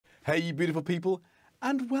Hey you beautiful people,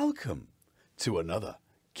 and welcome to another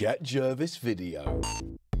GetJervis video.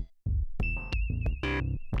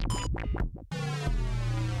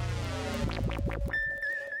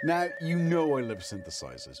 Now, you know I love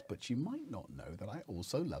synthesizers, but you might not know that I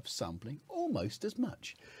also love sampling almost as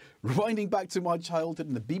much. Rewinding back to my childhood,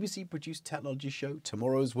 and the BBC-produced technology show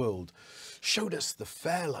Tomorrow's World showed us the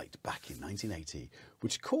Fairlight back in 1980,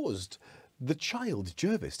 which caused the child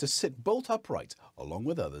Jervis to sit bolt upright, along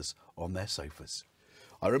with others, on their sofas.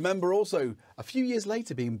 I remember also, a few years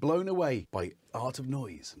later, being blown away by Art of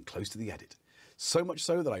Noise and Close to the Edit. So much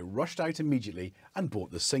so that I rushed out immediately and bought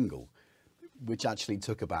the single, which actually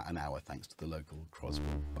took about an hour thanks to the local Crosby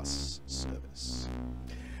bus service.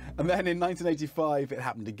 And then in 1985, it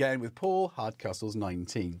happened again with Paul Hardcastle's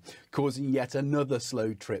 19, causing yet another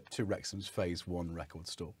slow trip to Wrexham's Phase 1 record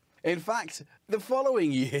store. In fact, the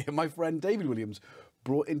following year, my friend David Williams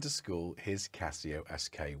brought into school his Casio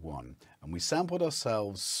SK1, and we sampled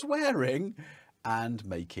ourselves swearing and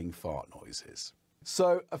making fart noises.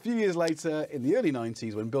 So a few years later, in the early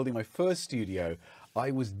 90s, when building my first studio,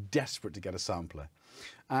 I was desperate to get a sampler.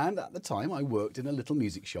 And at the time, I worked in a little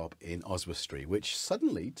music shop in Oswestry, which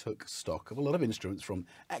suddenly took stock of a lot of instruments from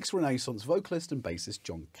ex-Renaissance vocalist and bassist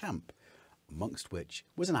John Camp, amongst which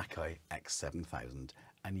was an Akai X7000.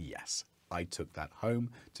 And yes, I took that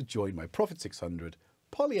home to join my Prophet 600,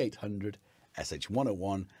 Poly 800,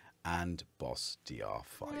 SH101, and Boss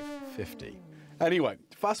DR-550. Anyway,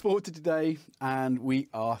 fast forward to today, and we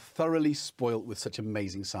are thoroughly spoilt with such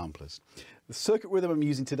amazing samplers. The circuit rhythm I'm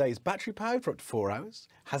using today is battery powered for up to 4 hours,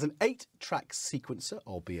 has an 8-track sequencer,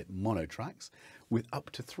 albeit mono tracks, with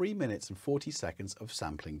up to 3 minutes and 40 seconds of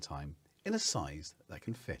sampling time in a size that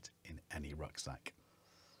can fit in any rucksack.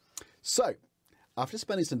 So, after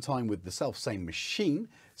spending some time with the self-same machine,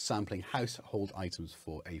 sampling household items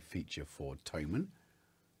for a feature for Thomann,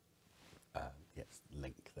 yes,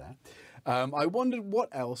 link there, I wondered what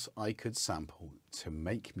else I could sample to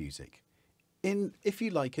make music in, if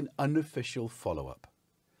you like, an unofficial follow-up.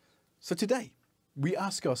 So today, we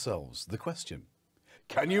ask ourselves the question,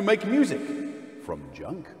 can you make music from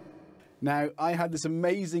junk? Now, I had this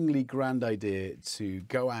amazingly grand idea to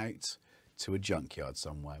go out to a junkyard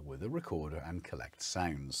somewhere with a recorder and collect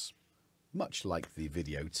sounds, much like the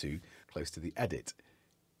video to Close to the Edit.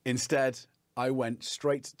 Instead, I went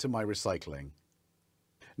straight to my recycling.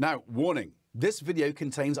 Now, warning, this video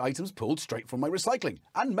contains items pulled straight from my recycling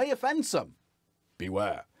and may offend some.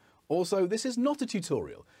 Beware. Also, this is not a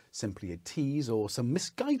tutorial, simply a tease or some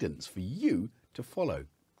misguidance for you to follow.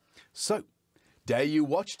 So, dare you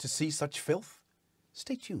watch to see such filth?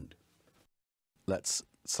 Stay tuned. Let's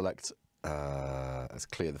select let's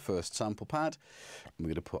clear the first sample pad. We're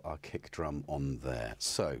going to put our kick drum on there.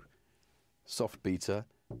 So, soft beater.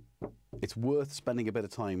 It's worth spending a bit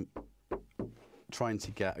of time trying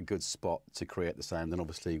to get a good spot to create the sound. And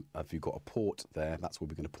obviously, if you've got a port there, that's where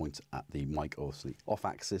we're going to point at the mic, obviously off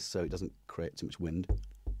axis, so it doesn't create too much wind.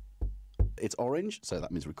 It's orange, so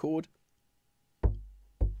that means record.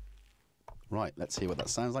 Right, let's hear what that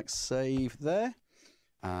sounds like. Save there.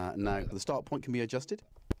 Now, the start point can be adjusted.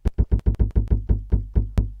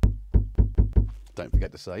 Don't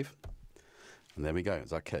forget to save. And there we go,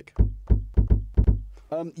 it's our kick.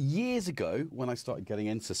 Years ago, when I started getting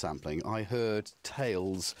into sampling, I heard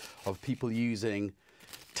tales of people using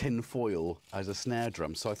tin foil as a snare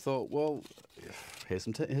drum. So I thought, well, here's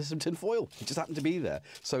some tin foil. It just happened to be there.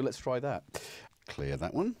 So let's try that. Clear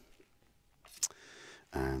that one.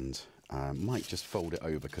 And I might just fold it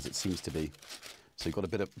over because it seems to be, so you've got a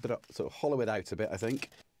bit of sort of hollow it out a bit, I think.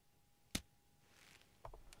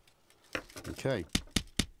 Okay.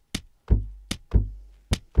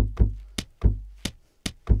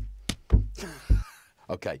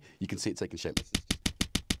 Okay, you can see it taking shape.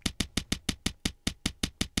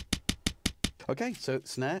 Okay, so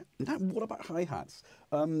snare. Now, what about hi-hats?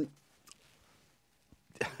 I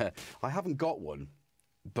haven't got one,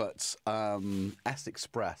 but S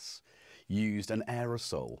Express used an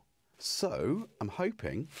aerosol. So I'm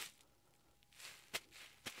hoping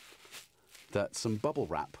that some bubble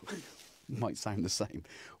wrap might sound the same.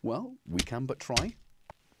 Well, we can but try.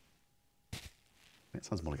 It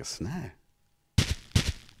sounds more like a snare.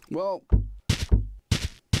 Well,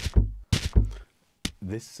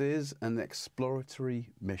 this is an exploratory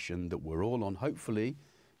mission that we're all on. Hopefully,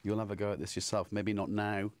 you'll have a go at this yourself. Maybe not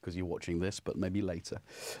now, because you're watching this, but maybe later.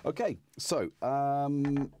 Okay, so, oh,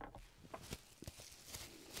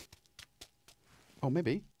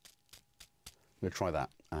 maybe. We'll try that,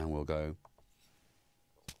 and we'll go.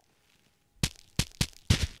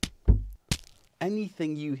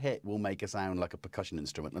 anything you hit will make a sound like a percussion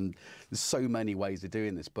instrument. And there's so many ways of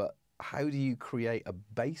doing this, but how do you create a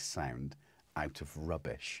bass sound out of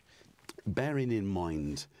rubbish? Bearing in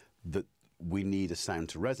mind that we need a sound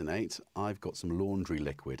to resonate, I've got some laundry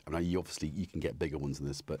liquid. I mean, obviously you can get bigger ones than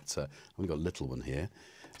this, but I've got a little one here.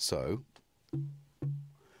 So,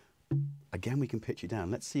 again, we can pitch it down.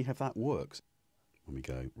 Let's see if that works. When we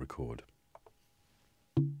go record.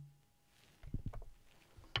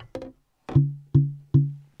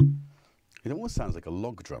 It almost sounds like a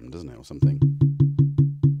log drum, doesn't it, or something?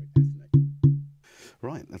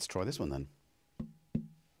 Right, let's try this one then.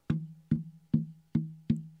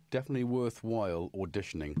 Definitely worthwhile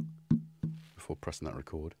auditioning before pressing that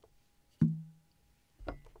record.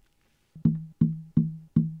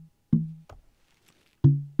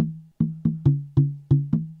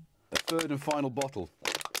 The third and final bottle.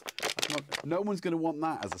 No one's going to want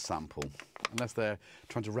that as a sample unless they're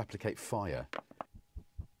trying to replicate fire.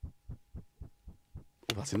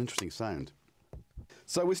 Oh, that's an interesting sound.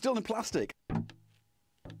 So we're still in plastic.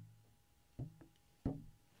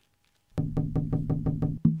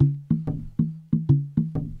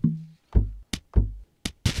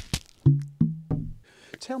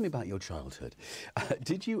 Tell me about your childhood.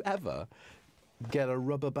 Did you ever get a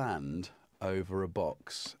rubber band over a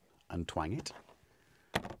box and twang it?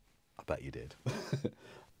 I bet you did.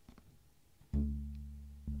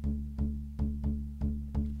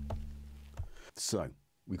 So,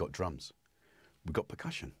 we've got drums, we've got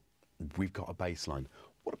percussion, we've got a bass line.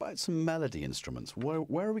 What about some melody instruments? Where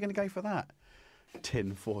are we going to go for that?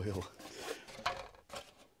 Tin foil.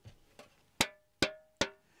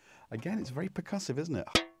 Again, it's very percussive, isn't it?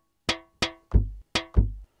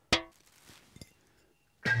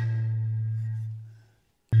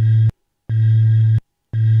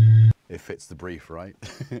 It fits the brief, right?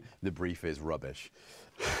 The brief is rubbish.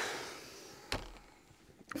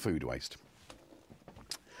 Food waste.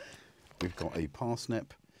 We've got a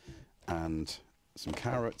parsnip and some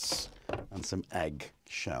carrots and some egg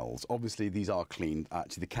shells. Obviously, these are cleaned.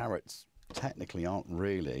 Actually, the carrots technically aren't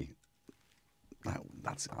really.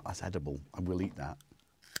 That's edible. I will eat that.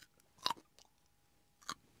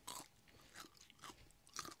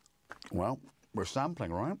 Well, we're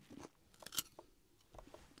sampling, right?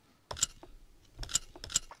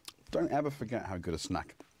 Don't ever forget how good a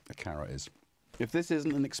snack a carrot is. If this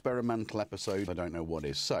isn't an experimental episode, I don't know what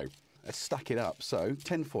is. So, let's stack it up. So,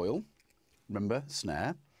 tin foil, remember,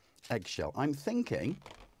 snare, eggshell. I'm thinking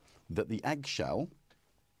that the eggshell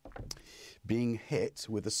being hit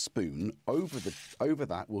with a spoon over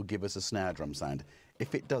that will give us a snare drum sound.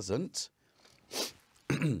 If it doesn't,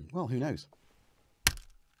 well, who knows?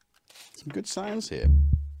 Some good sounds here.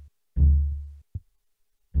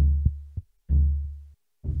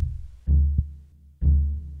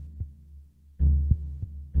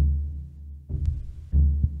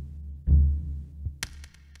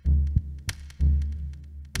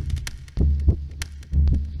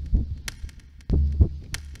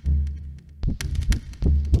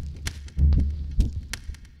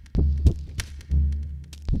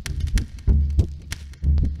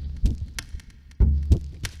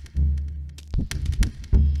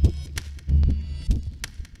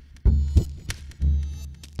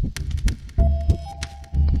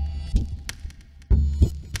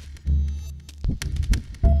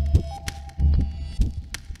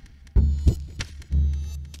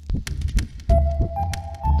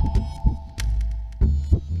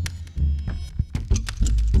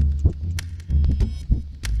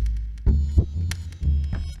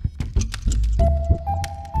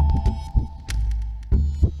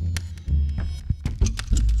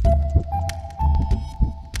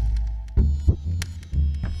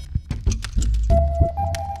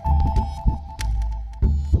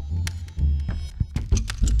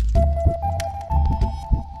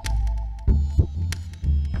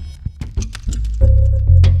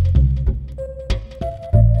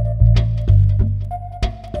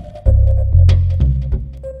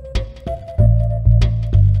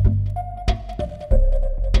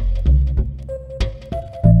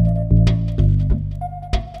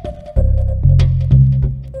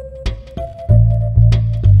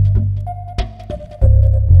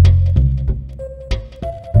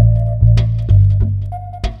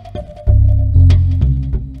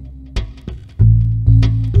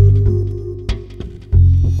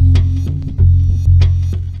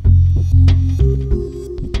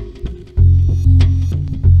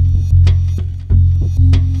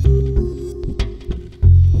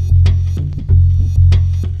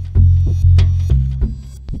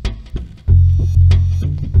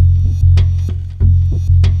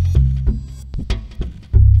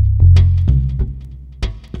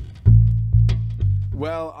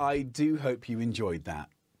 I do hope you enjoyed that.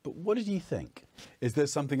 But what did you think? Is there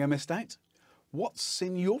something I missed out? What's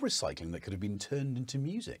in your recycling that could have been turned into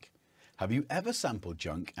music? Have you ever sampled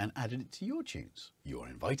junk and added it to your tunes? You're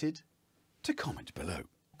invited to comment below.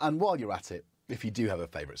 And while you're at it, if you do have a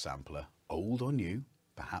favourite sampler, old or new,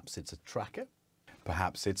 perhaps it's a tracker,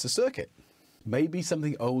 perhaps it's a circuit, maybe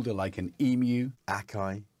something older like an Emu,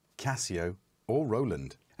 Akai, Casio or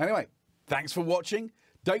Roland. Anyway, thanks for watching.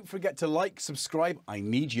 Don't forget to like, subscribe, I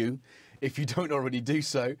need you, if you don't already do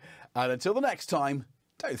so. And until the next time,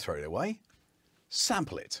 don't throw it away,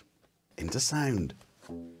 sample it into sound.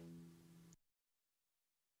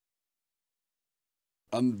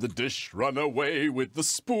 And the dish ran away with the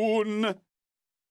spoon.